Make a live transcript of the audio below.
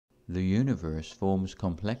The universe forms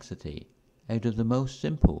complexity out of the most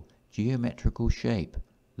simple geometrical shape,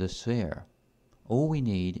 the sphere. All we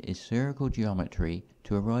need is spherical geometry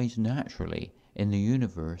to arise naturally in the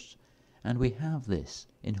universe, and we have this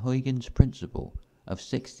in Huygens Principle of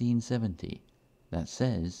 1670 that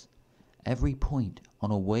says every point on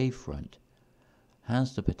a wavefront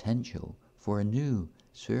has the potential for a new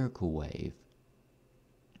spherical wave.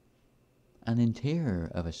 An interior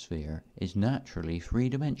of a sphere is naturally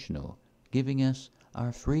three-dimensional, giving us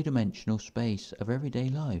our three-dimensional space of everyday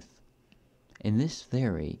life. In this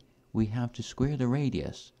theory, we have to square the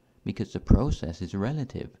radius because the process is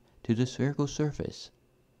relative to the spherical surface.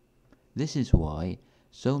 This is why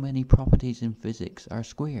so many properties in physics are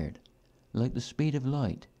squared, like the speed of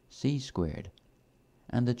light, c squared,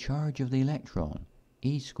 and the charge of the electron,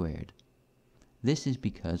 e squared. This is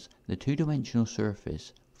because the two-dimensional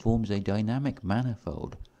surface forms a dynamic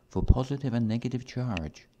manifold for positive and negative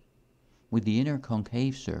charge, with the inner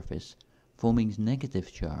concave surface forming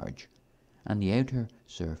negative charge and the outer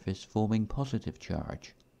surface forming positive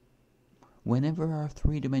charge. Whenever our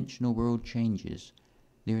three-dimensional world changes,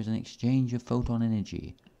 there is an exchange of photon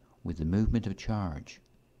energy with the movement of charge.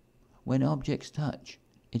 When objects touch,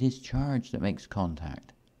 it is charge that makes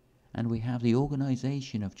contact, and we have the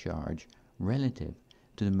organization of charge relative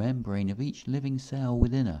to the membrane of each living cell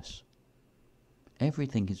within us.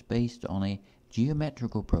 Everything is based on a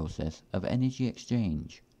geometrical process of energy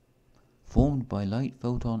exchange, formed by light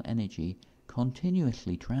photon energy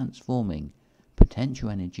continuously transforming potential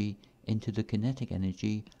energy into the kinetic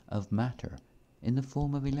energy of matter in the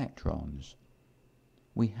form of electrons.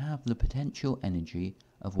 We have the potential energy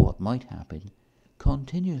of what might happen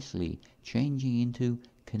continuously changing into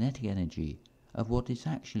kinetic energy of what is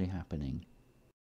actually happening.